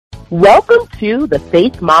Welcome to the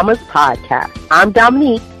Faith Mamas Podcast. I'm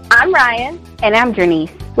Dominique. I'm Ryan. And I'm Janice.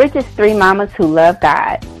 We're just three mamas who love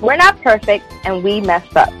God. We're not perfect, and we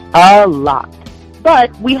messed up a lot.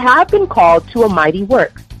 But we have been called to a mighty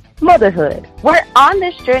work, motherhood. We're on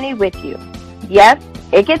this journey with you. Yes,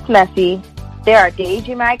 it gets messy. There are days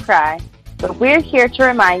you might cry. But we're here to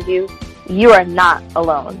remind you, you are not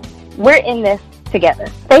alone. We're in this together.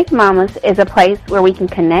 Faith Mamas is a place where we can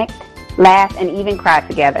connect, laugh, and even cry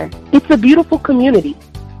together. It's a beautiful community.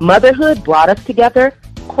 Motherhood brought us together.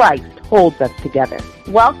 Christ holds us together.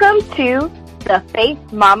 Welcome to the Faith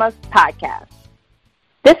Mamas Podcast.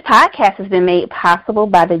 This podcast has been made possible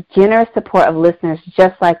by the generous support of listeners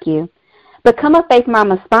just like you. Become a Faith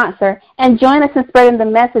Mama sponsor and join us in spreading the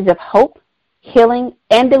message of hope, healing,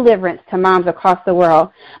 and deliverance to moms across the world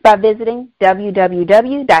by visiting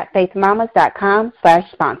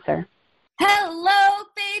www.faithmamas.com/sponsor. Hello,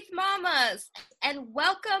 Faith Mamas, and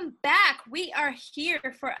welcome back. We are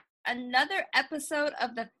here for another episode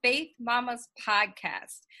of the Faith Mamas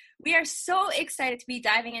Podcast. We are so excited to be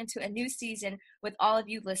diving into a new season with all of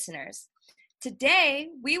you listeners. Today,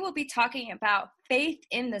 we will be talking about faith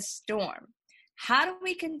in the storm. How do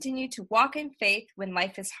we continue to walk in faith when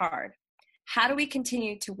life is hard? How do we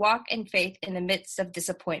continue to walk in faith in the midst of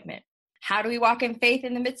disappointment? How do we walk in faith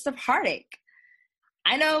in the midst of heartache?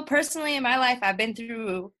 I know personally in my life, I've been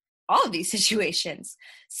through all of these situations.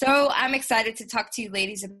 So I'm excited to talk to you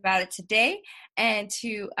ladies about it today and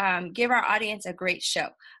to give our audience a great show.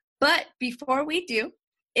 But before we do,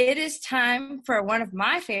 it is time for one of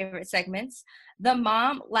my favorite segments, the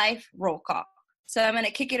Mom Life Roll Call. So I'm going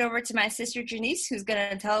to kick it over to my sister Janice, who's going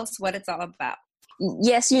to tell us what it's all about.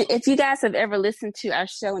 Yes, if you guys have ever listened to our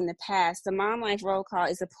show in the past, the Mom Life Roll Call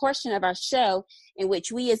is a portion of our show in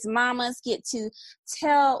which we as mamas get to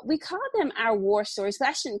tell, we call them our war stories, but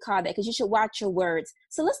I shouldn't call that because you should watch your words.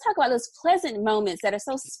 So let's talk about those pleasant moments that are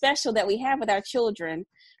so special that we have with our children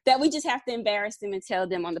that we just have to embarrass them and tell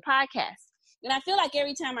them on the podcast. And I feel like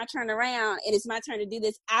every time I turn around and it's my turn to do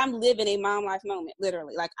this, I'm living a mom life moment,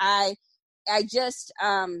 literally. Like I just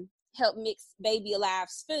helped mix Baby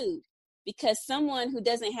Alive's food. Because someone who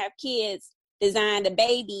doesn't have kids designed a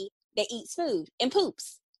baby that eats food and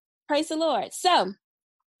poops. Praise the Lord. So,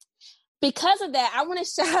 because of that, I want to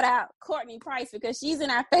shout out Courtney Price because she's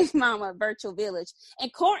in our Faith Mama virtual village.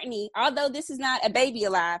 And Courtney, although this is not a Baby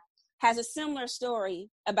Alive, has a similar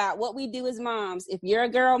story about what we do as moms. If you're a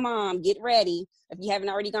girl mom, get ready. If you haven't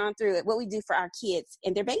already gone through it, what we do for our kids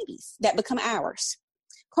and their babies that become ours.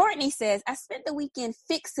 Courtney says, I spent the weekend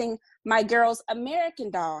fixing my girls'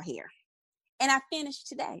 American Doll hair. And I finished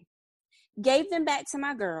today. Gave them back to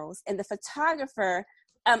my girls and the photographer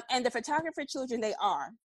children they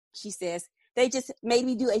are, she says, they just made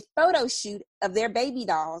me do a photo shoot of their baby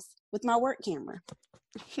dolls with my work camera.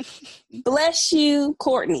 Bless you,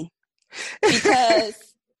 Courtney.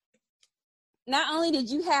 Because not only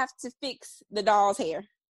did you have to fix the doll's hair,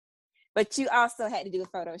 but you also had to do a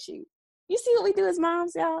photo shoot. You see what we do as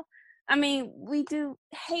moms, y'all? I mean, we do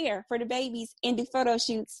hair for the babies and do photo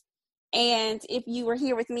shoots. And if you were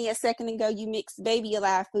here with me a second ago, you mixed Baby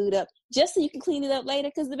Alive food up just so you can clean it up later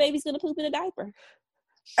because the baby's going to poop in a diaper.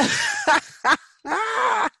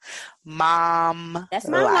 Mom. That's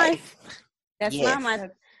my life. That's yes. my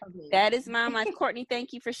life. That is Mom Life. Courtney,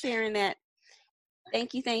 thank you for sharing that.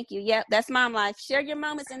 Thank you. Yep, that's Mom Life. Share your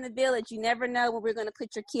moments in the village. You never know when we're going to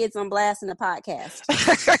put your kids on blast in the podcast.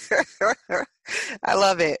 I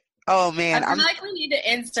love it. Oh man, I feel like we need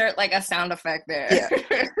to insert like a sound effect there. Yeah.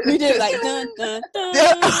 We do like dun dun dun.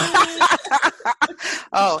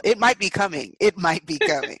 Oh, it might be coming. It's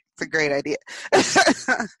a great idea.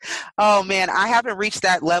 Oh man, I haven't reached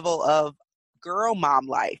that level of girl mom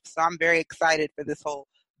life, so I'm very excited for this whole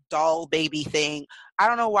doll baby thing. I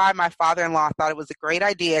don't know why my father-in-law thought it was a great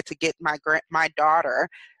idea to get my daughter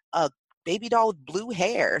a baby doll with blue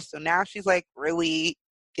hair. So now she's like really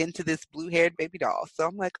into this blue-haired baby doll. So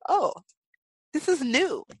I'm like, oh, this is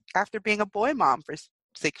new after being a boy mom for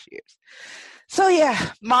 6 years. So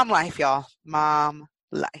yeah, mom life, y'all. Mom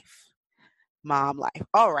life.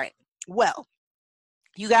 All right. Well,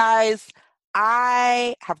 you guys,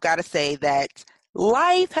 I have got to say that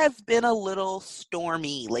life has been a little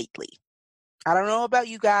stormy lately. I don't know about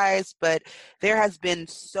you guys, but there has been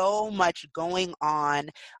so much going on.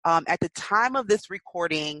 At the time of this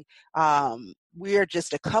recording, we are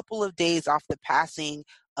just a couple of days off the passing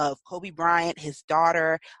of Kobe Bryant, his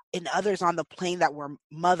daughter, and others on the plane that were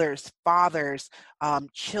mothers, fathers,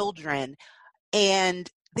 children. And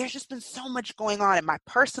there's just been so much going on in my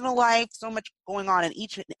personal life, so much going on in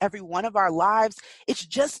each and every one of our lives. It's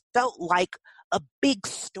just felt like a big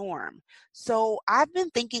storm. So I've been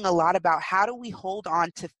thinking a lot about how do we hold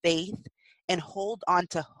on to faith and hold on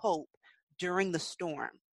to hope during the storm.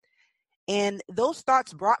 And those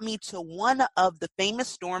thoughts brought me to one of the famous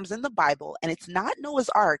storms in the Bible, and it's not Noah's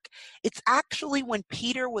Ark. It's actually when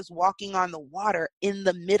Peter was walking on the water in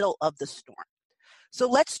the middle of the storm. So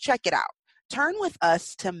let's check it out. Turn with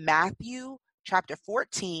us to Matthew chapter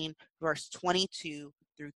 14, verse 22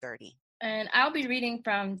 through 30. And I'll be reading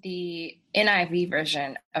from the NIV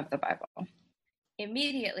version of the Bible.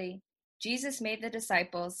 Immediately, Jesus made the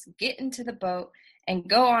disciples get into the boat and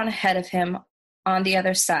go on ahead of him on the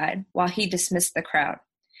other side while he dismissed the crowd.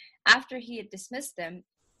 After he had dismissed them,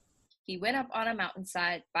 he went up on a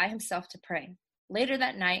mountainside by himself to pray. Later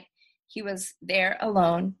that night, he was there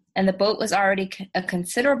alone, and the boat was already a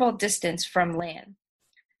considerable distance from land,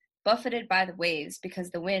 buffeted by the waves because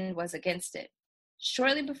the wind was against it.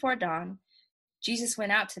 Shortly before dawn, Jesus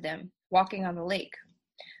went out to them, walking on the lake.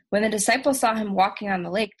 When the disciples saw him walking on the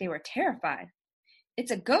lake, they were terrified.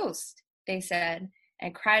 "It's a ghost," they said,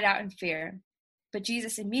 and cried out in fear. But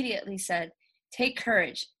Jesus immediately said, "Take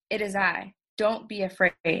courage, it is I. Don't be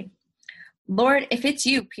afraid." "Lord, if it's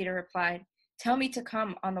you," Peter replied, "tell me to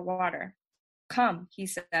come on the water." "Come," he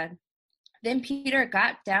said. Then Peter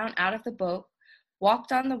got down out of the boat,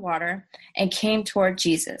 walked on the water, and came toward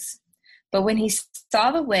Jesus. But when he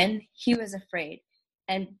saw the wind, he was afraid,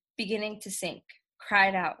 and beginning to sink,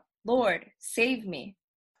 cried out, "Lord, save me."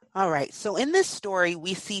 All right, so in this story,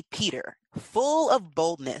 we see Peter, full of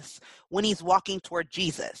boldness when he's walking toward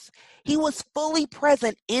Jesus. He was fully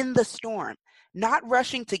present in the storm, not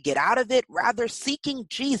rushing to get out of it, rather seeking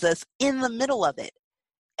Jesus in the middle of it.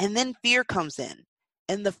 And then fear comes in,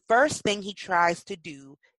 and the first thing he tries to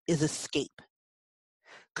do is escape.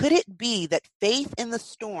 Could it be that faith in the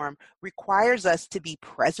storm requires us to be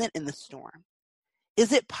present in the storm?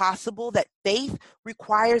 Is it possible that faith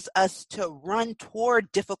requires us to run toward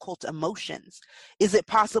difficult emotions? Is it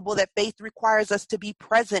possible that faith requires us to be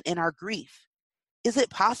present in our grief? Is it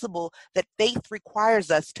possible that faith requires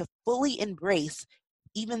us to fully embrace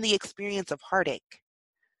even the experience of heartache?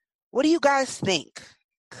 What do you guys think?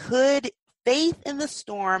 Could faith in the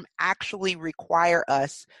storm actually require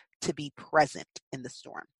us to be present in the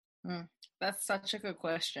storm? That's such a good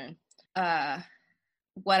question.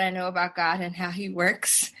 What I know about God and how he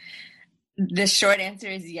works, the short answer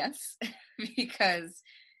is yes, because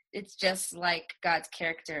it's just like God's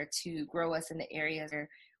character to grow us in the areas where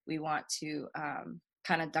we want to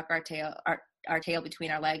kind of duck our tail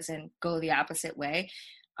between our legs and go the opposite way.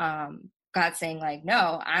 God's saying like,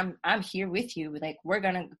 no, I'm here with you. Like, we're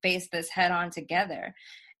going to face this head on together.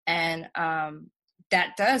 And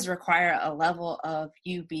that does require a level of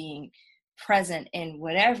you being present in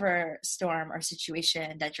whatever storm or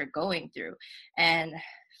situation that you're going through. And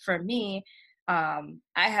for me, God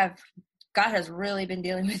has really been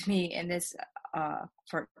dealing with me in this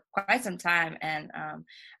for quite some time. And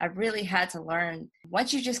I've really had to learn,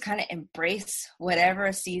 once you just kind of embrace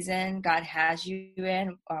whatever season God has you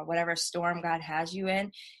in, or whatever storm God has you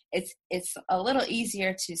in, it's a little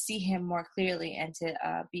easier to see him more clearly and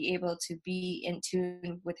to be able to be in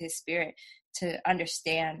tune with his spirit, to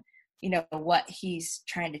understand what he's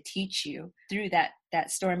trying to teach you through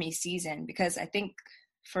that stormy season. Because I think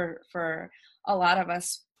for a lot of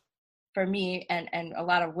us, for me and a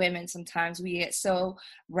lot of women, sometimes we get so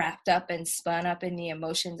wrapped up and spun up in the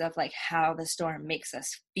emotions of like how the storm makes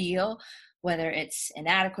us feel, whether it's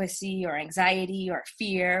inadequacy or anxiety or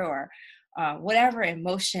fear or whatever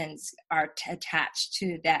emotions are attached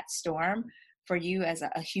to that storm for you as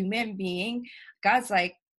a human being. God's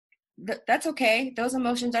like, that's okay. Those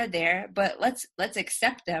emotions are there, but let's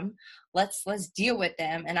accept them. Let's deal with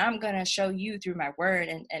them. And I'm going to show you through my word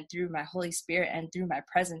and through my Holy Spirit and through my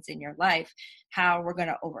presence in your life, how we're going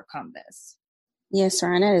to overcome this. Yes,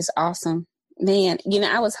 Ryan, that is awesome. Man,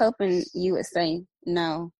 I was hoping you would say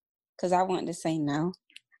no, because I wanted to say no.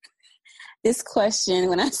 This question,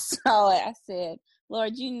 when I saw it, I said,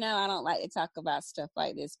 Lord, I don't like to talk about stuff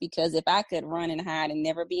like this, because if I could run and hide and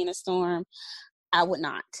never be in a storm, I would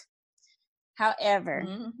not. However,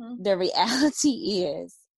 the reality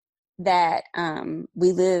is that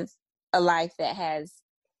we live a life that has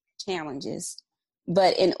challenges.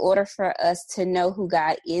 But in order for us to know who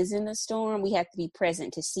God is in the storm, we have to be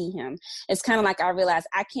present to see him. It's kind of like I realize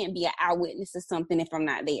I can't be an eyewitness of something if I'm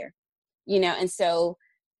not there, and so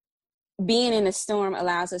being in a storm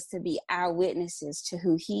allows us to be eyewitnesses to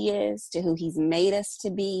who he is, to who he's made us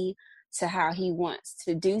to be, to how he wants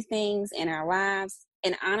to do things in our lives.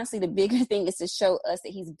 And honestly, the bigger thing is to show us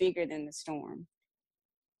that he's bigger than the storm.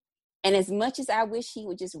 And as much as I wish he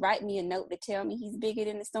would just write me a note to tell me he's bigger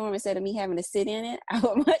than the storm instead of me having to sit in it, I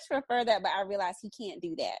would much prefer that. But I realize he can't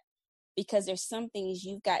do that, because there's some things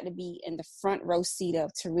you've got to be in the front row seat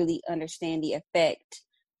of to really understand the effect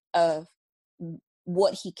of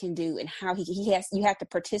what he can do and how you have to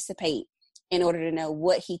participate in order to know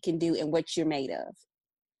what he can do and what you're made of.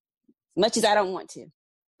 As much as I don't want to,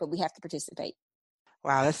 but we have to participate.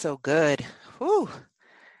 Wow, that's so good. Whew.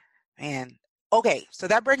 Man. Okay, so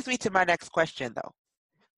that brings me to my next question, though.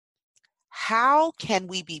 How can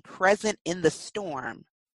we be present in the storm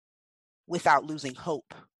without losing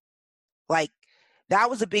hope? Like, that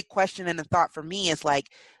was a big question and a thought for me. Is like,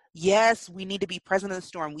 yes, we need to be present in the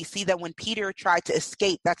storm. We see that when Peter tried to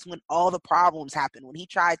escape, that's when all the problems happened. When he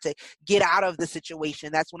tried to get out of the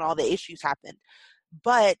situation, that's when all the issues happened.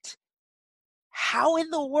 But how in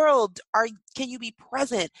the world can you be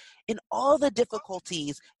present in all the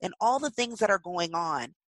difficulties and all the things that are going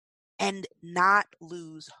on and not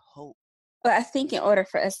lose hope? But I think in order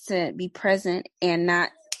for us to be present and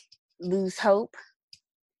not lose hope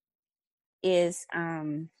is,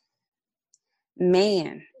 man,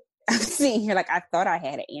 I'm sitting here like I thought I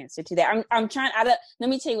had an answer to that. I'm trying. Let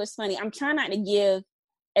me tell you what's funny. I'm trying not to give,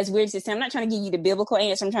 as weird as it sounds, I'm not trying to give you the biblical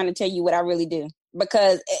answer. I'm trying to tell you what I really do,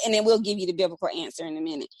 and then we'll give you the biblical answer in a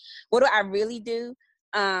minute. What do I really do?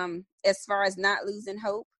 As far as not losing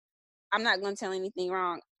hope, I'm not going to tell anything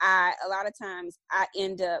wrong. A lot of times I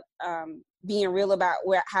end up being real about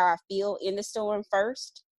how I feel in the storm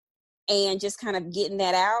first, and just kind of getting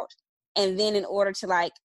that out. And then in order to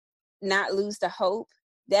like not lose the hope,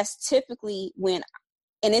 that's typically when,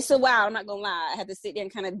 and it's a while, I'm not going to lie, I had to sit there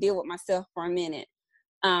and kind of deal with myself for a minute.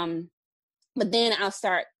 But then I'll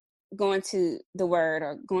start going to the word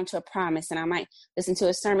or going to a promise, and I might listen to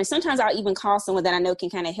a sermon. Sometimes I'll even call someone that I know can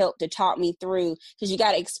kind of help to talk me through, because you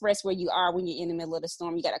got to express where you are when you're in the middle of the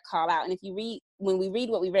storm. You got to call out. And when we read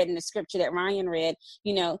what we read in the scripture that Ryan read,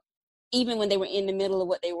 even when they were in the middle of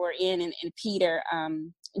what they were in, and Peter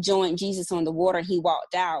joined Jesus on the water and he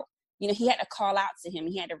walked out, he had to call out to him.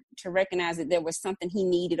 He had to recognize that there was something he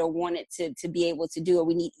needed or wanted to be able to do, or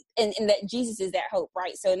we need, and that Jesus is that hope,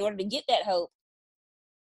 right? So in order to get that hope,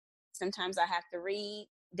 sometimes I have to read,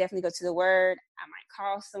 definitely go to the word. I might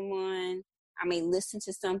call someone. I may listen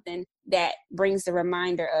to something that brings the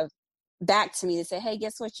reminder of back to me to say, hey,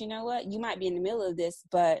 guess what? You know what? You might be in the middle of this,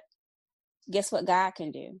 but guess what God can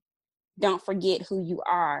do? Don't forget who you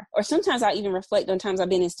are. Or sometimes I even reflect on times I've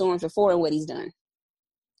been in storms before and what he's done.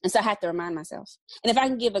 And so I have to remind myself. And if I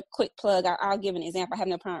can give a quick plug, I'll give an example. I have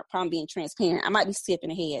no problem being transparent. I might be skipping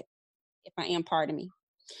ahead. If I am, pardon me.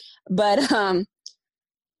 But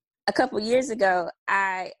a couple of years ago,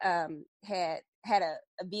 I had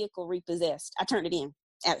a vehicle repossessed. I turned it in.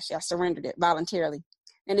 Actually, I surrendered it voluntarily.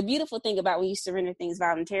 And the beautiful thing about when you surrender things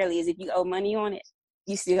voluntarily is if you owe money on it,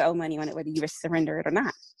 you still owe money on it, whether you surrender it or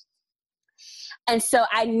not. And so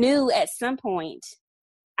I knew at some point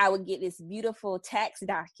I would get this beautiful tax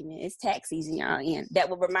document. It's tax season, y'all, in that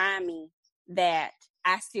would remind me that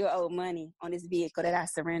I still owe money on this vehicle that I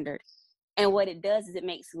surrendered. And what it does is it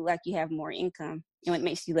makes you like you have more income. And it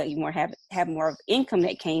makes you like you have more of income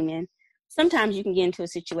that came in. Sometimes you can get into a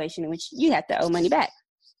situation in which you have to owe money back.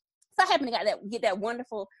 So I happened to get that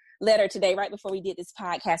wonderful letter today, right before we did this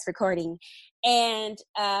podcast recording. And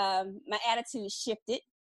my attitude shifted.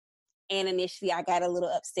 And initially I got a little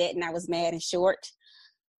upset and I was mad and short.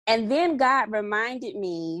 And then God reminded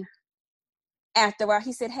me after a while,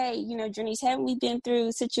 he said, hey, Janice, haven't we been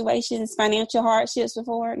through situations, financial hardships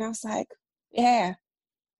before? And I was like, yeah.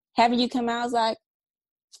 Haven't you come out? I was like,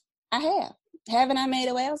 I have. Haven't I made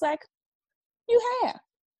a way? I was like, you have.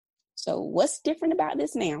 So what's different about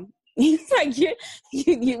this now? He's like, you,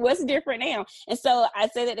 what's different now? And so I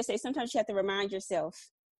say that to say sometimes you have to remind yourself.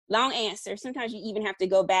 Long answer. Sometimes you even have to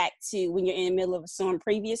go back to when you're in the middle of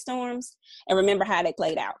previous storms, and remember how they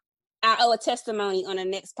played out. I owe a testimony on the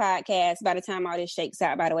next podcast by the time all this shakes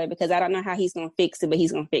out, by the way, because I don't know how he's going to fix it, but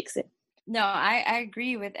he's going to fix it. No, I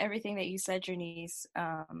agree with everything that you said, Janice.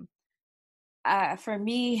 For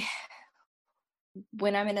me,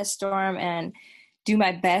 when I'm in a storm and do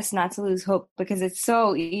my best not to lose hope, because it's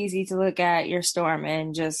so easy to look at your storm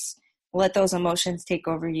and just let those emotions take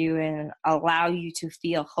over you and allow you to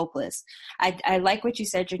feel hopeless. I like what you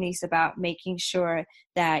said, Janice, about making sure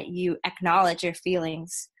that you acknowledge your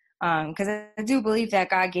feelings. Because I do believe that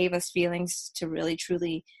God gave us feelings to really,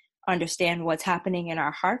 truly understand what's happening in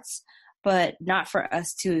our hearts, but not for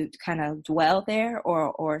us to kind of dwell there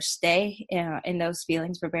or stay in those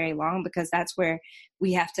feelings for very long, because that's where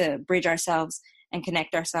we have to bridge ourselves and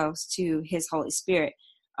connect ourselves to His Holy Spirit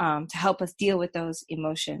to help us deal with those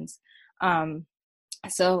emotions.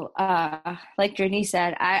 So like Journey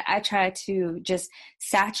said, I try to just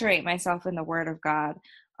saturate myself in the Word of God,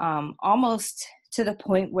 almost to the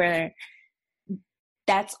point where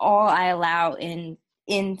that's all I allow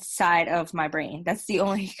inside of my brain. That's the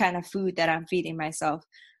only kind of food that I'm feeding myself.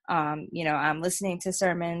 I'm listening to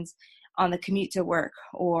sermons on the commute to work,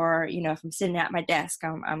 or, if I'm sitting at my desk,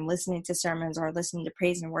 I'm listening to sermons or listening to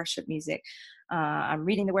praise and worship music. I'm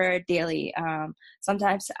reading the Word daily.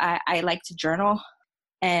 Sometimes I like to journal.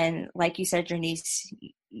 And like you said, Janice,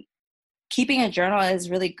 keeping a journal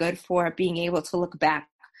is really good for being able to look back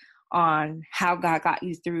on how God got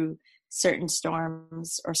you through certain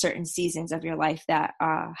storms or certain seasons of your life that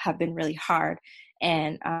have been really hard.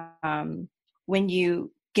 And when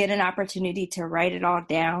you get an opportunity to write it all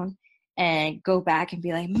down and go back and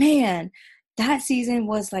be like, man, that season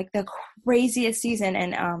was like the craziest season.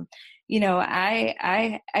 And,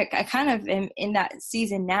 I kind of am in that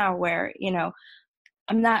season now where,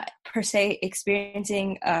 I'm not per se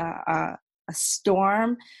experiencing a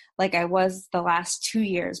storm like I was the last 2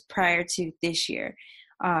 years prior to this year.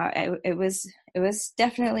 It was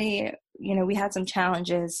definitely, we had some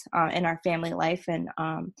challenges in our family life, and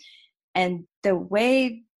the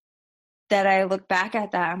way that I look back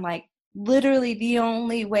at that, I'm like, literally the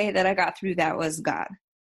only way that I got through that was God.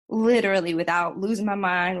 Literally, without losing my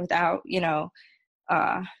mind, without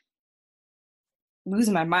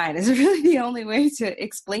losing my mind is really the only way to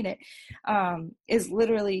explain it, is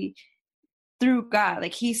literally through God.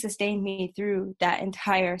 Like, he sustained me through that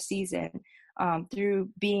entire season, through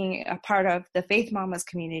being a part of the Faith Mamas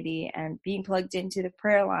community and being plugged into the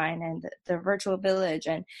prayer line and the virtual village,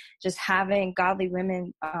 and just having godly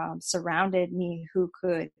women surrounded me who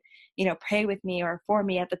could, pray with me or for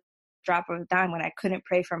me at the drop of a dime when I couldn't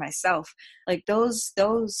pray for myself. Like those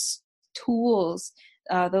tools,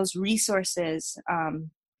 those resources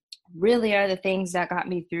really are the things that got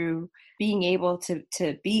me through being able to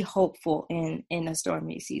be hopeful in a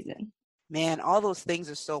stormy season. Man, all those things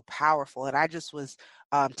are so powerful. And I just was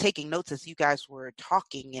taking notes as you guys were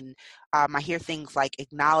talking. And I hear things like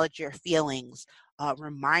acknowledge your feelings,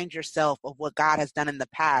 remind yourself of what God has done in the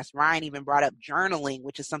past. Ryan even brought up journaling,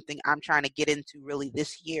 which is something I'm trying to get into really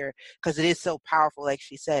this year because it is so powerful. Like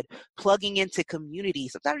she said, plugging into community.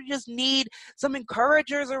 Sometimes you just need some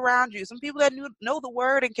encouragers around you, some people that know the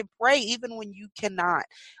word and can pray even when you cannot.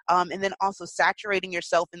 And then also saturating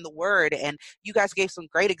yourself in the word. And you guys gave some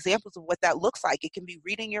great examples of what that looks like. It can be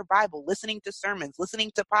reading your Bible, listening to sermons,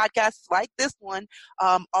 listening to podcasts like this one.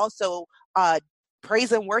 Also,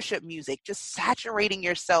 praise and worship music, just saturating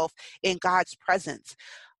yourself in God's presence.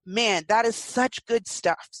 Man, that is such good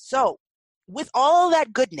stuff. So with all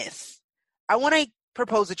that goodness, I want to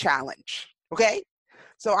propose a challenge, okay?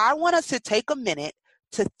 So I want us to take a minute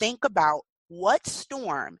to think about what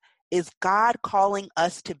storm is God calling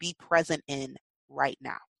us to be present in right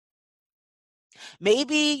now.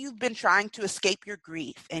 Maybe you've been trying to escape your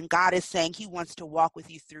grief and God is saying he wants to walk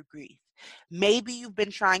with you through grief. Maybe you've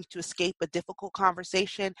been trying to escape a difficult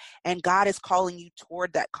conversation and God is calling you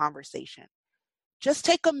toward that conversation. Just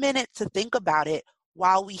take a minute to think about it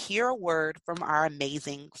while we hear a word from our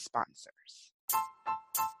amazing sponsors.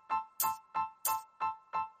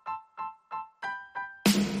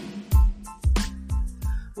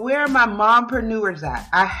 Where are my mompreneurs at?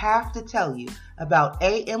 I have to tell you about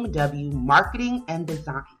AMW Marketing and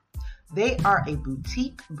Design. They are a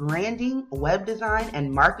boutique branding, web design,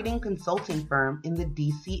 and marketing consulting firm in the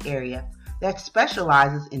DC area that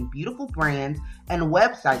specializes in beautiful brands and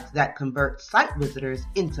websites that convert site visitors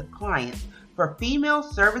into clients for female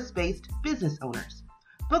service-based business owners.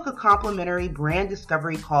 Book a complimentary brand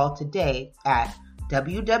discovery call today at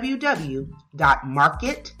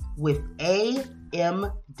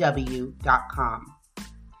www.marketwithamw.com.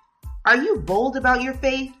 Are you bold about your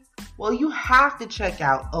faith? Well, you have to check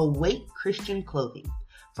out Awake Christian Clothing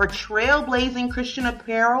for trailblazing Christian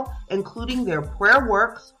apparel, including their prayer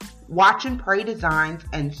works, watch and pray designs,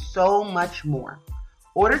 and so much more.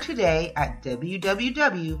 Order today at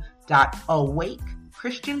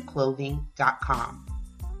www.awakechristianclothing.com.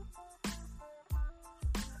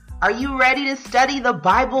 Are you ready to study the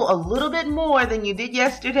Bible a little bit more than you did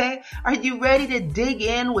yesterday? Are you ready to dig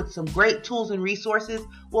in with some great tools and resources?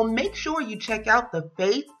 Well, make sure you check out the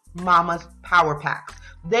Faith Mamas Power Packs.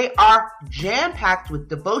 They are jam-packed with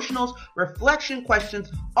devotionals, reflection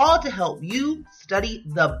questions, all to help you study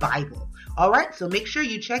the Bible. All right, so make sure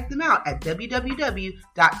you check them out at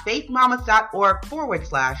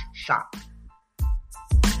www.faithmamas.org/shop.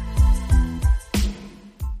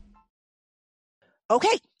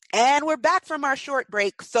 Okay, and we're back from our short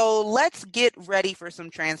break, so let's get ready for some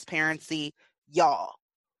transparency. Y'all,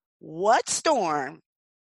 what storm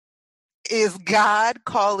is God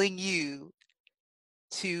calling you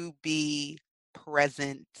to be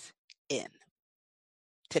present in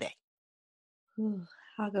today? Ooh,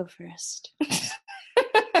 I'll go first.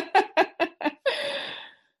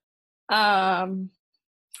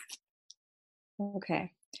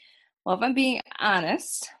 Okay. Well, if I'm being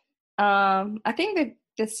honest, I think that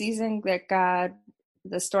the season that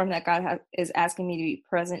the storm that God is asking me to be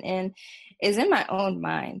present in is in my own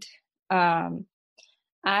mind.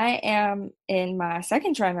 I am in my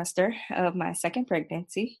second trimester of my second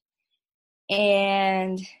pregnancy,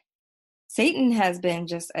 and Satan has been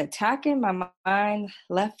just attacking my mind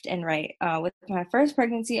left and right. With my first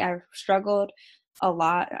pregnancy, I struggled a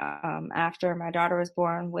lot after my daughter was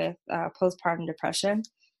born with postpartum depression.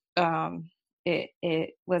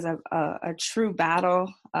 It was a true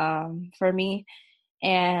battle for me.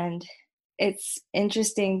 And it's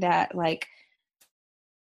interesting that like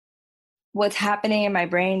what's happening in my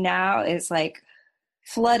brain now is like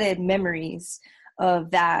flooded memories of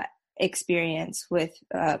that experience with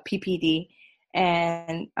PPD,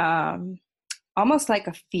 and almost like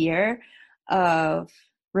a fear of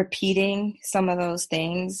repeating some of those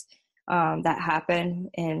things that happened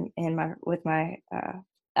with my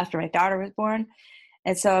after my daughter was born.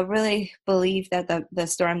 And so I really believe that the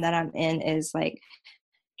storm that I'm in is like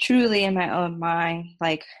truly in my own mind,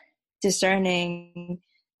 like discerning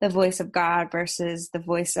the voice of God versus the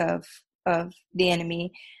voice of the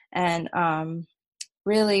enemy, and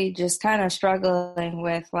really just kind of struggling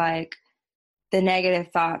with like the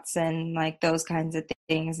negative thoughts and like those kinds of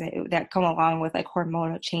things that come along with like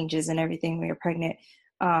hormonal changes and everything when you're pregnant.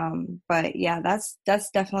 But yeah, that's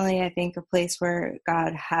definitely, I think, a place where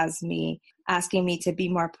God has me asking me to be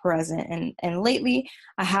more present. And lately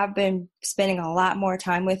I have been spending a lot more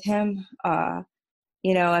time with him. I've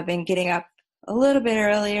been getting up a little bit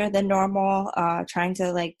earlier than normal, trying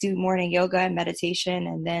to like do morning yoga and meditation,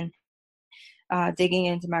 and then digging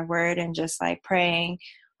into my word and just like praying,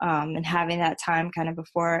 and having that time kind of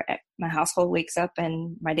before my household wakes up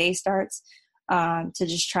and my day starts, to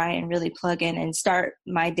just try and really plug in and start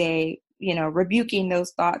my day, rebuking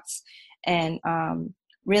those thoughts and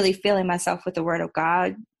really filling myself with the word of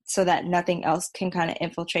God so that nothing else can kind of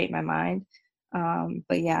infiltrate my mind.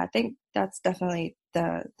 But yeah, I think that's definitely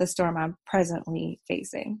the storm I'm presently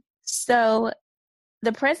facing. So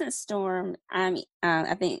the present storm, I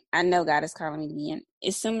think I know God is calling me to be in.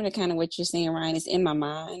 It's similar to kind of what you're saying, Ryan. It's in my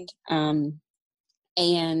mind. And,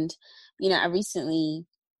 I recently,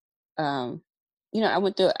 I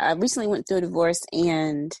recently went through a divorce,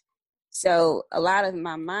 and so a lot of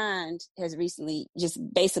my mind has recently just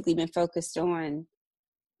basically been focused on,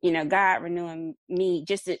 God renewing me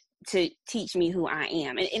just to teach me who I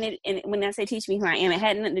am. And when I say teach me who I am, it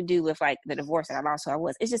had nothing to do with like the divorce that I lost who I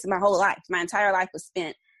was. It's just my whole life. My entire life was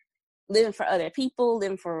spent living for other people,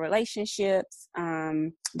 living for relationships,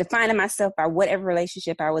 defining myself by whatever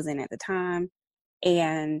relationship I was in at the time.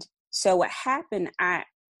 And so what happened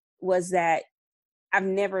was that I've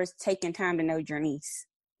never taken time to know Journeys,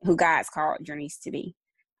 who God's called Journeys to be.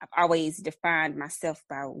 I've always defined myself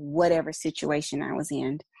by whatever situation I was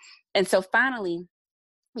in. And so finally,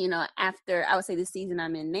 after I would say the season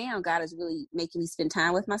I'm in now, God is really making me spend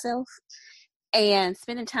time with myself. And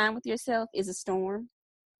spending time with yourself is a storm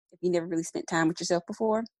if you never really spent time with yourself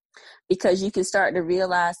before, because you can start to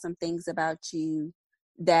realize some things about you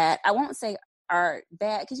that I won't say are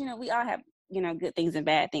bad, because, we all have, good things and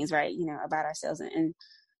bad things, right? About ourselves.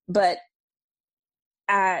 But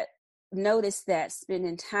I noticed that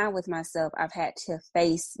spending time with myself, I've had to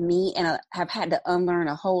face me, and have had to unlearn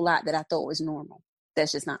a whole lot that I thought was normal.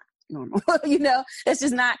 That's just not normal. That's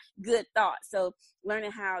just not good thoughts. So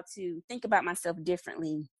learning how to think about myself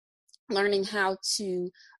differently, learning how to,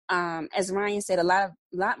 as Ryan said, a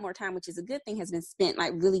lot more time, which is a good thing, has been spent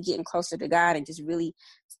like really getting closer to God and just really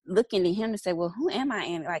looking to him to say, well, who am I?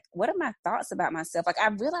 And like, what are my thoughts about myself? Like, I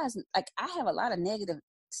realized like I have a lot of negative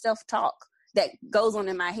self-talk that goes on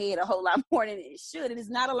in my head a whole lot more than it should. It is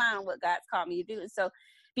not allowing what God's called me to do. And so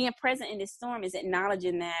being present in this storm is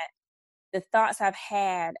acknowledging that the thoughts I've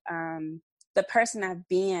had, the person I've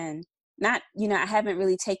been, not, I haven't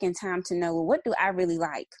really taken time to know, well, what do I really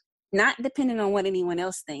like? Not depending on what anyone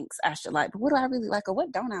else thinks I should like, but what do I really like, or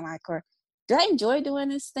what don't I like, or do I enjoy doing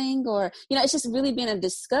this thing? Or, it's just really been a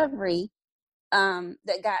discovery,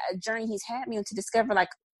 that God, a journey he's had me on to discover, like,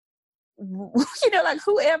 like,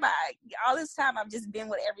 who am I? All this time I've just been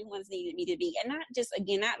what everyone's needed me to be. And not just,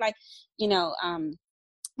 again, not like,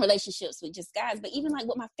 relationships with just guys, but even like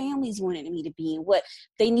what my family's wanted me to be and what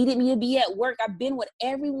they needed me to be at work. I've been what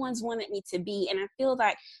everyone's wanted me to be. And I feel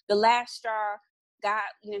like the last straw, God,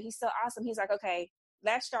 he's so awesome. He's like, okay,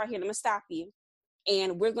 let's start here. I'm going to stop you.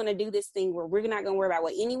 And we're going to do this thing where we're not going to worry about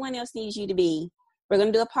what anyone else needs you to be. We're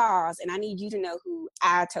going to do a pause, and I need you to know who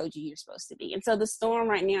I told you you're supposed to be. And so the storm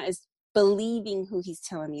right now is believing who he's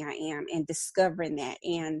telling me I am and discovering that.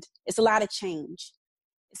 And it's a lot of change.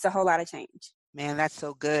 It's a whole lot of change. Man, that's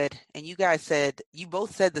so good. And you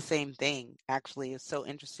both said the same thing, actually. It's so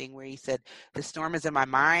interesting where you said, the storm is in my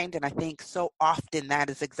mind. And I think so often that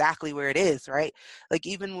is exactly where it is, right? Like,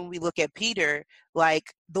 even when we look at Peter,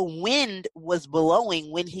 like, the wind was blowing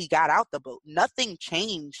when he got out the boat. Nothing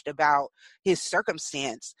changed about his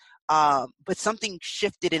circumstance. But something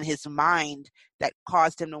shifted in his mind that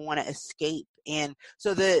caused him to want to escape. And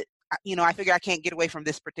so I figure I can't get away from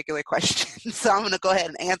this particular question, so I'm going to go ahead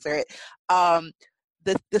and answer it.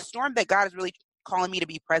 The storm that God is really calling me to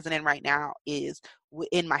be present in right now is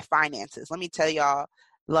in my finances. Let me tell y'all,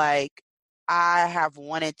 like, I have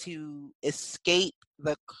wanted to escape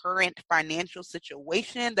the current financial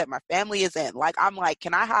situation that my family is in. Like, I'm like,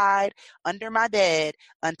 can I hide under my bed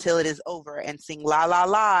until it is over and sing la la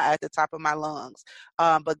la at the top of my lungs?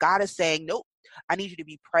 But God is saying, nope. I need you to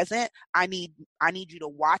be present. I need you to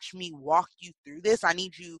watch me walk you through this. I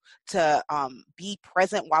need you to be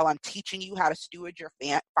present while I'm teaching you how to steward your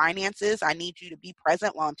finances. I need you to be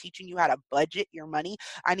present while I'm teaching you how to budget your money.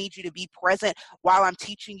 I need you to be present while I'm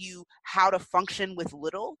teaching you how to function with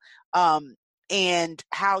little, and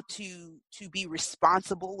how to be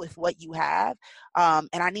responsible with what you have. And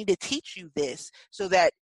I need to teach you this so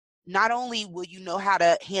that not only will you know how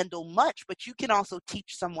to handle much, but you can also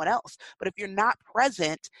teach someone else. But if you're not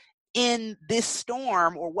present in this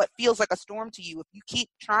storm, or what feels like a storm to you, if you keep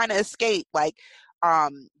trying to escape, like,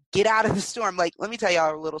 get out of the storm. Like, let me tell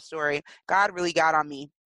y'all a little story. God really got on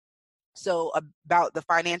me. So about the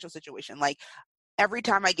financial situation, like, every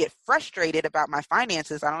time I get frustrated about my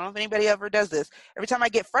finances, I don't know if anybody ever does this. Every time I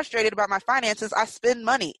get frustrated about my finances, I spend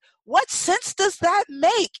money. What sense does that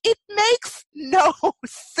make? It makes no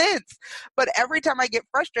sense. But every time I get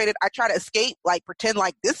frustrated, I try to escape, like, pretend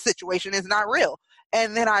like this situation is not real.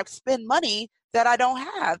 And then I spend money that I don't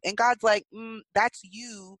have. And God's like, that's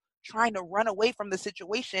you trying to run away from the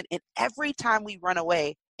situation. And every time we run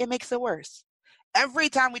away, it makes it worse. Every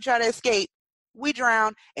time we try to escape, we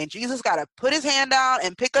drown, and Jesus got to put his hand down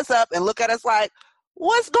and pick us up and look at us like,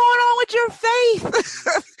 what's going on with your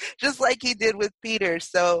faith? Just like he did with Peter.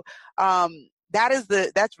 So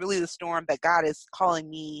that's really the storm that God is calling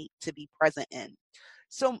me to be present in.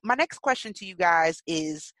 So my next question to you guys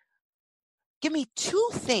is, give me two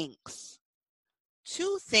things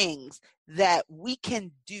that we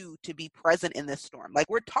can do to be present in this storm. Like,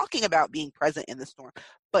 we're talking about being present in the storm,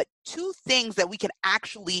 but two things that we can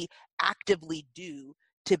actually actively do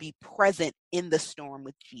to be present in the storm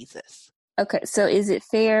with Jesus. Okay, so is it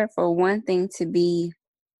fair for one thing to be,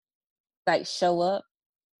 like, show up?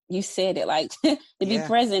 You said it, like, to be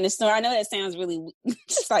present in the storm. I know that sounds really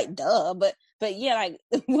just like duh, but yeah, like,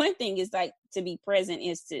 one thing is, like, to be present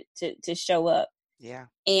is to show up. Yeah.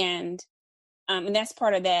 And that's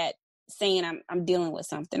part of that, saying I'm dealing with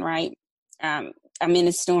something, right? I'm in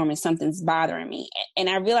a storm and something's bothering me. And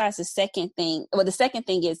I realized the second thing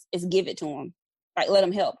is give it to him. Like, let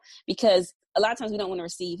him help. Because a lot of times we don't want to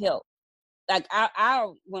receive help. Like, I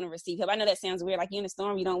want to receive help. I know that sounds weird. Like, you're in a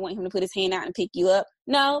storm, you don't want him to put his hand out and pick you up.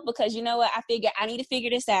 No, because you know what? I figure I need to figure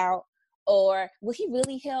this out. Or will he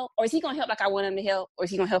really help? Or is he going to help like I want him to help? Or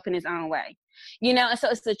is he going to help in his own way? You know, and so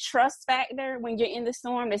it's the trust factor when you're in the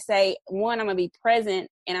storm to say, one, I'm going to be present,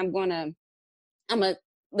 and I'm going to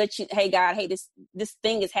let you, hey, God, hey, this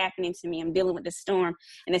thing is happening to me. I'm dealing with the storm.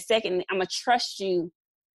 And the second, I'm going to trust you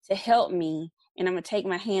to help me, and I'm going to take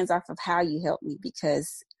my hands off of how you help me,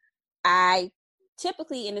 because I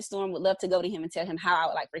typically in the storm would love to go to him and tell him how I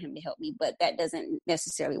would like for him to help me, but that doesn't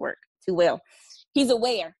necessarily work too well. He's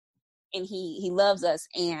aware, and he loves us.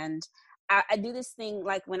 And I do this thing,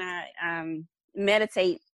 like, when I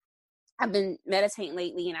meditate. I've been meditating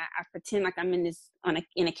lately, and I pretend like I'm in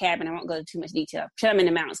a cabin. I won't go into too much detail. I'm in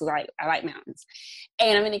the mountains because I like mountains.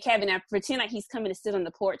 And I'm in the cabin. I pretend like he's coming to sit on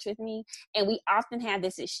the porch with me. And we often have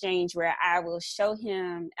this exchange where I will show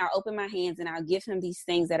him, I'll open my hands and I'll give him these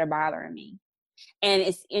things that are bothering me. And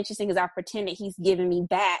it's interesting because I pretend that he's giving me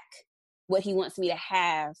back what he wants me to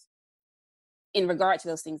have in regard to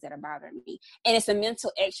those things that are bothering me. And it's a mental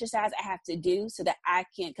exercise I have to do so that I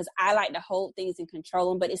can, because I like to hold things and control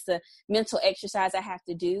them, but it's a mental exercise I have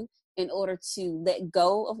to do in order to let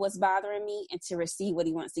go of what's bothering me and to receive what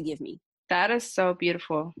he wants to give me. That is so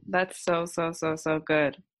beautiful. That's so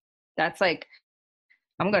good. That's like,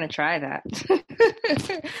 I'm going to try that. So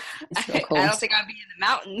cool. I don't think I'd be in the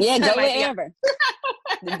mountains. Yeah, go wherever.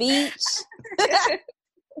 The beach.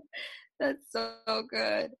 That's so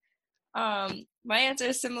good. My answer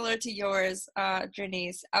is similar to yours,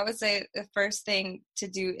 Janice. I would say the first thing to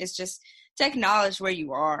do is just to acknowledge where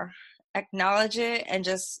you are. Acknowledge it and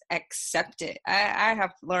just accept it. I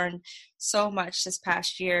have learned so much this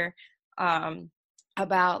past year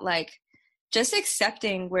about like just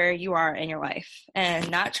accepting where you are in your life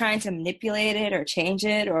and not trying to manipulate it or change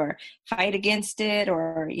it or fight against it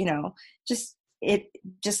or,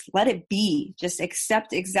 just let it be. Just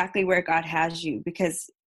accept exactly where God has you, because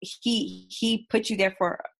he put you there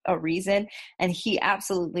for a reason, and he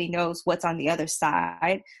absolutely knows what's on the other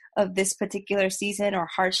side of this particular season or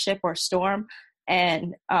hardship or storm.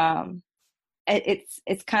 And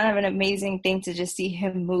it's kind of an amazing thing to just see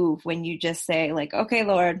him move when you just say like, okay,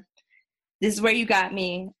 Lord, this is where you got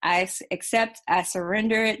me. I accept, I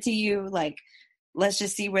surrender it to you. Like, let's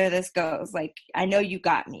just see where this goes. Like, I know you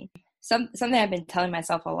got me. Something I've been telling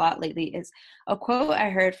myself a lot lately is a quote I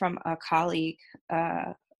heard from a colleague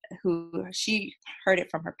who she heard it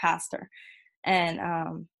from her pastor.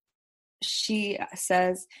 And she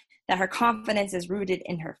says that her confidence is rooted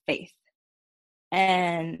in her faith.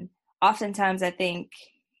 And oftentimes I think,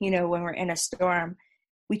 when we're in a storm,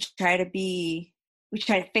 we try to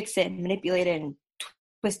fix it and manipulate it and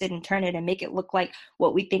twist it and turn it and make it look like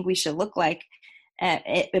what we think we should look like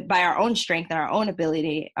by our own strength and our own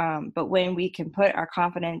ability. But when we can put our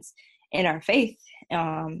confidence in our faith,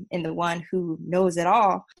 in the one who knows it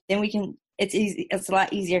all, then it's a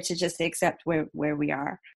lot easier to just accept where we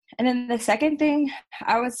are. And then the second thing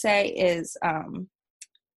I would say is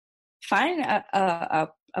find a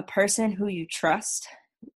person who you trust,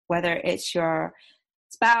 whether it's your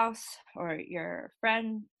spouse or your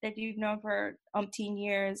friend that you've known for umpteen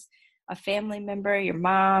years, a family member, your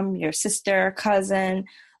mom, your sister, cousin.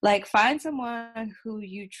 Like, find someone who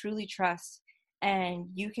you truly trust, and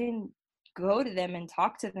you can go to them and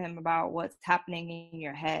talk to them about what's happening in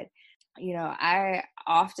your head. I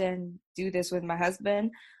often do this with my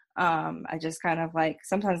husband. I just kind of like,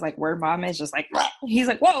 sometimes like word mom is just like, he's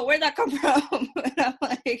like, whoa, where'd that come from? And I'm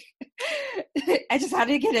like, I just had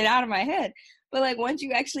to get it out of my head. But like, once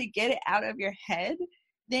you actually get it out of your head,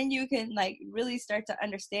 then you can like really start to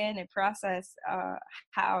understand and process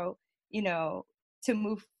how, to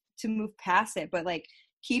move past it. But like,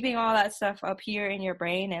 keeping all that stuff up here in your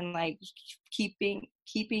brain and like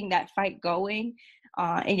keeping that fight going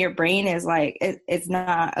in your brain is like, it's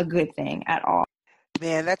not a good thing at all.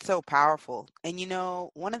 Man, that's so powerful. And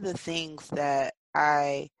one of the things that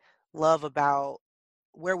I love about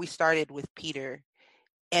where we started with Peter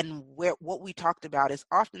and what we talked about is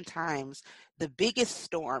oftentimes the biggest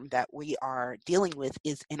storm that we are dealing with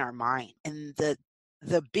is in our mind. And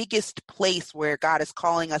the biggest place where God is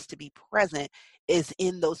calling us to be present is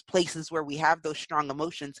in those places where we have those strong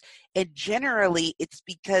emotions. And generally, it's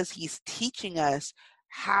because he's teaching us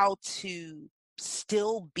how to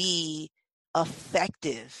still be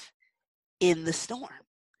effective in the storm.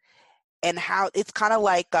 And how it's kind of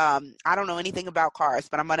like, I don't know anything about cars,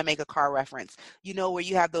 but I'm going to make a car reference. Where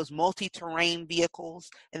you have those multi-terrain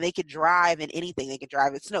vehicles, and they can drive in anything. They can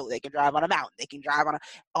drive in snow. They can drive on a mountain. They can drive on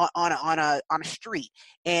a street.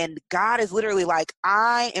 And God is literally like,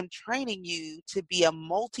 I am training you to be a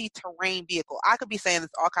multi-terrain vehicle. I could be saying this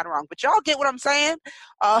all kind of wrong, but y'all get what I'm saying?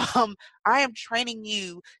 I am training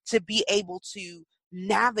you to be able to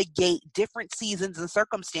navigate different seasons and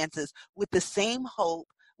circumstances with the same hope,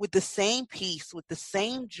 with the same peace, with the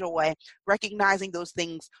same joy, recognizing those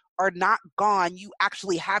things are not gone. You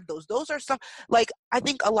actually have those. Those are some, like, I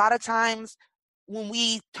think a lot of times when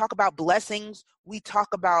we talk about blessings, we talk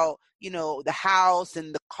about, the house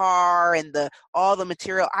and the car and all the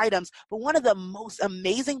material items. But one of the most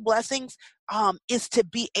amazing blessings is to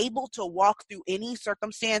be able to walk through any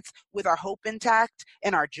circumstance with our hope intact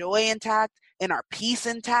and our joy intact and our peace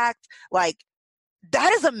intact. Like,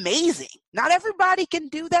 that is amazing. Not everybody can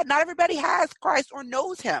do that. Not everybody has Christ or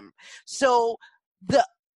knows him. So the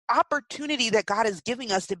opportunity that God is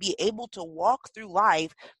giving us to be able to walk through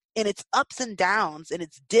life in its ups and downs and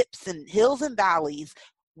its dips and hills and valleys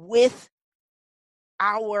with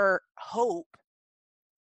our hope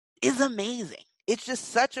is amazing. It's just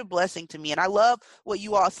such a blessing to me. And I love what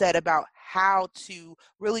you all said about how to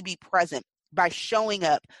really be present by showing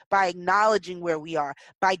up, by acknowledging where we are,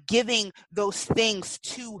 by giving those things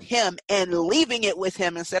to him and leaving it with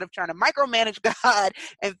him instead of trying to micromanage God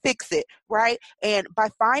and fix it, right? And by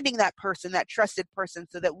finding that person, that trusted person,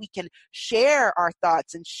 so that we can share our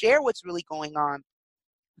thoughts and share what's really going on.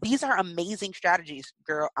 These are amazing strategies,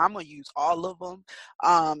 girl. I'm going to use all of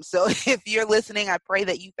them. So if you're listening, I pray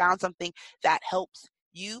that you found something that helps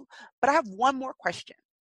you. But I have one more question.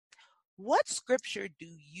 what scripture do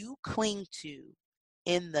you cling to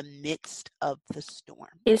in the midst of the storm?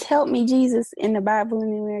 Is help me, Jesus, in the Bible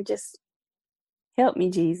anywhere? Just help me,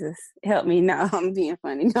 Jesus. Help me. No, I'm being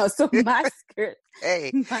funny. No, so my script.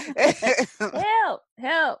 Hey. Help.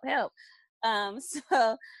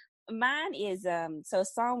 So mine is so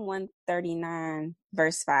Psalm 139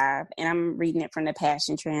 verse 5, and I'm reading it from the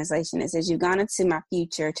Passion Translation. It says, "You've gone into my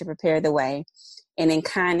future to prepare the way, and in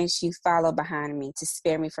kindness you follow behind me to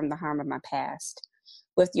spare me from the harm of my past.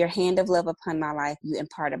 With your hand of love upon my life, you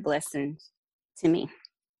impart a blessing to me."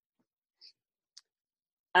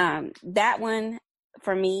 That one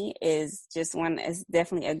for me is just one is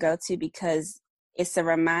definitely a go-to, because it's a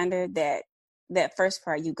reminder that first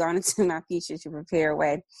part, you've gone into my future to prepare a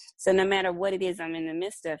way. So no matter what it is I'm in the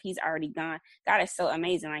midst of, he's already gone. God is so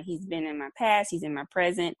amazing. Like, he's been in my past, he's in my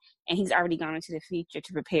present, and he's already gone into the future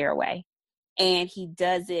to prepare a way. And he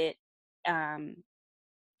does it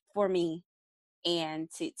for me and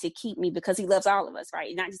to keep me, because he loves all of us,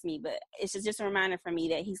 right? Not just me, but it's just a reminder for me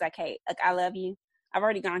that he's like, hey, look, I love you. I've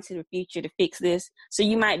already gone to the future to fix this. So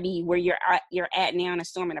you might be where you're at now in a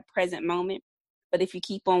storm in a present moment. But if you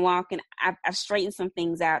keep on walking, I've straightened some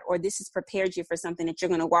things out, or this has prepared you for something that you're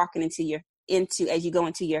going to walk into as you go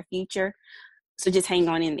into your future. So just hang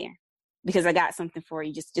on in there, because I got something for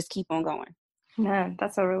you. Just keep on going. Man,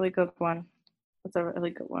 that's a really good one.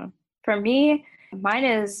 For me, mine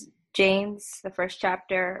is James, the first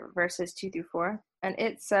chapter, verses 2-4. And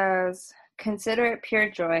it says, "Consider it pure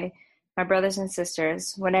joy, my brothers and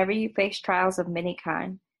sisters, whenever you face trials of many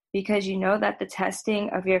kind, because you know that the testing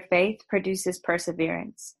of your faith produces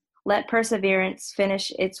perseverance. Let perseverance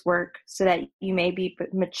finish its work, so that you may be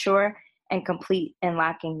mature and complete and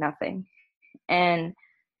lacking nothing." And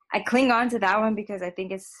I cling on to that one because I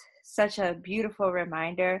think it's such a beautiful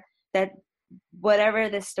reminder that whatever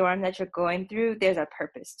the storm that you're going through, there's a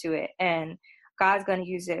purpose to it. And God's going to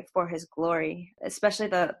use it for his glory, especially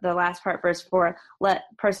the last part, verse 4, "Let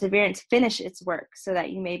perseverance finish its work, so that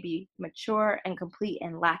you may be mature and complete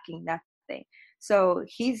and lacking nothing." So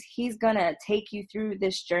he's going to take you through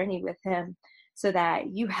this journey with him, so that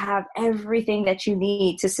you have everything that you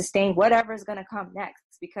need to sustain whatever is going to come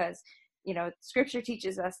next. Because, scripture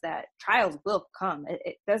teaches us that trials will come.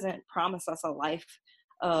 It doesn't promise us a life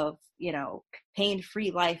of,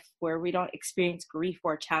 pain-free life where we don't experience grief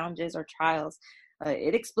or challenges or trials.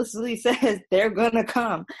 It explicitly says they're gonna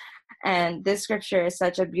come. And this scripture is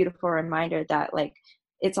such a beautiful reminder that, like,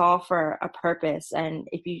 it's all for a purpose. And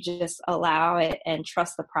if you just allow it and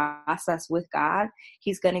trust the process with God,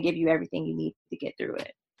 he's going to give you everything you need to get through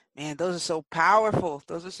it. Man, those are so powerful.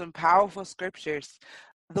 Those are some powerful scriptures.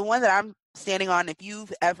 The one that I'm standing on, if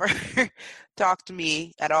you've ever talked to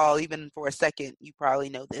me at all, even for a second, you probably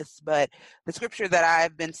know this, but the scripture that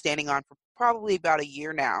I've been standing on for probably about a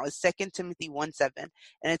year now is 2 Timothy 1:7.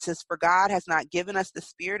 And it says, "For God has not given us the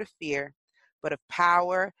spirit of fear, but of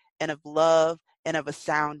power and of love and of a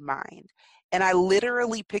sound mind." And I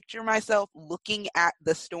literally picture myself looking at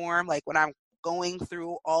the storm, like when I'm going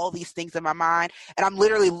through all these things in my mind, and I'm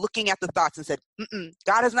literally looking at the thoughts and said,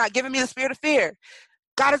 God has not given me the spirit of fear.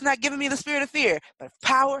 God has not given me the spirit of fear, but of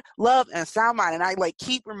power, love, and a sound mind. And I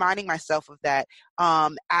keep reminding myself of that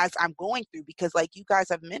as I'm going through, because like you guys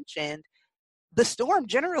have mentioned, the storm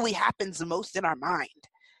generally happens the most in our mind.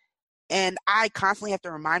 And I constantly have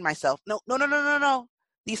to remind myself, no.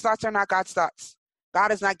 These thoughts are not God's thoughts.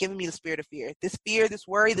 God has not given me the spirit of fear. This fear, this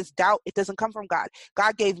worry, this doubt, it doesn't come from God.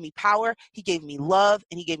 God gave me power, he gave me love,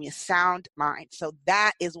 and he gave me a sound mind. So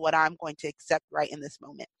that is what I'm going to accept right in this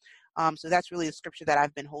moment. So that's really the scripture that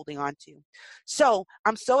I've been holding on to. So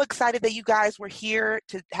I'm so excited that you guys were here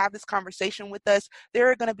to have this conversation with us. There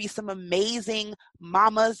are going to be some amazing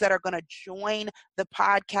mamas that are going to join the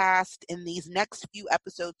podcast in these next few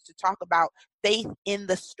episodes to talk about faith in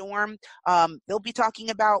the storm. They'll be talking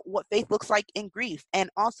about what faith looks like in grief, and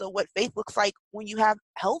also what faith looks like when you have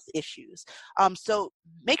health issues. So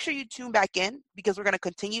make sure you tune back in, because we're going to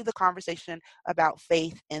continue the conversation about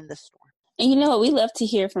faith in the storm. And you know what? We love to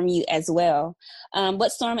hear from you as well.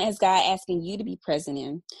 What storm is God asking you to be present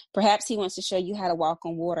in? Perhaps he wants to show you how to walk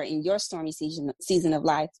on water in your stormy season of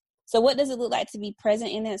life. So what does it look like to be present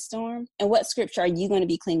in that storm? And what scripture are you going to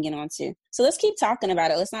be clinging on to? So let's keep talking about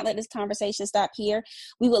it. Let's not let this conversation stop here.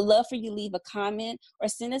 We would love for you to leave a comment or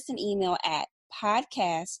send us an email at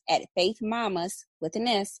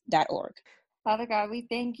podcast@faithmamas.org. Father God, we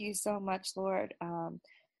thank you so much, Lord,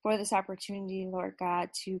 for this opportunity, Lord God,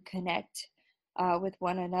 to connect with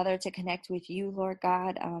one another, to connect with you, Lord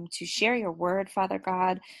God, to share your word, Father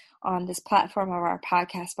God, on this platform of our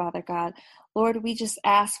podcast, Father God. Lord, we just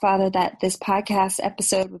ask, Father, that this podcast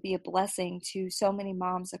episode would be a blessing to so many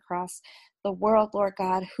moms across the world, Lord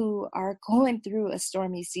God, who are going through a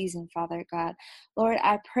stormy season, Father God. Lord,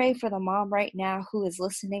 I pray for the mom right now who is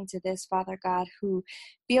listening to this, Father God, who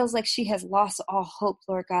feels like she has lost all hope,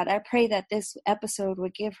 Lord God. I pray that this episode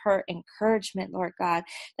would give her encouragement, Lord God,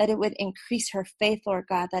 that it would increase her faith, Lord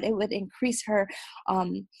God, that it would increase her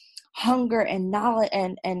hunger and knowledge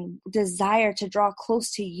and desire to draw close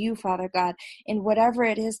to you, Father God, in whatever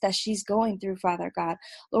it is that she's going through, Father God.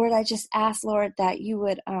 Lord, I just ask, Lord, that you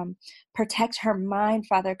would protect her mind,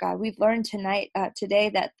 Father God. We've learned today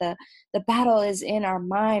that the battle is in our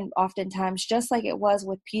mind oftentimes, just like it was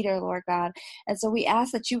with Peter, Lord God. And so we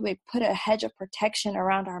ask that you would put a hedge of protection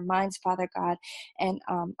around our minds, Father God, and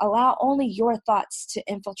allow only your thoughts to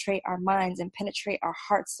infiltrate our minds and penetrate our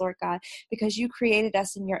hearts, Lord God, because you created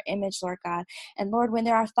us in your image, Lord God. And Lord, when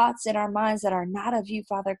there are thoughts in our minds that are not of you,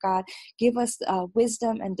 Father God, give us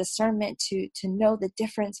wisdom and discernment to know the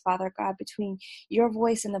difference, Father God, between your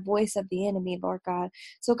voice and the voice of the enemy, Lord God.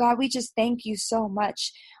 So God, we just thank you so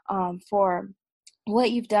much for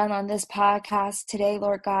what you've done on this podcast today,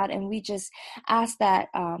 Lord God, and we just ask that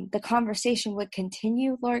the conversation would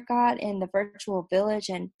continue, Lord God, in the virtual village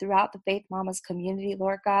and throughout the Faith Mamas community,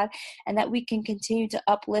 Lord God, and that we can continue to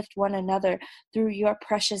uplift one another through your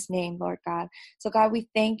precious name, Lord God. So God, we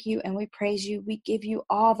thank you and we praise you. We give you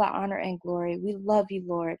all the honor and glory. We love you,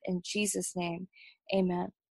 Lord. In Jesus' name, amen.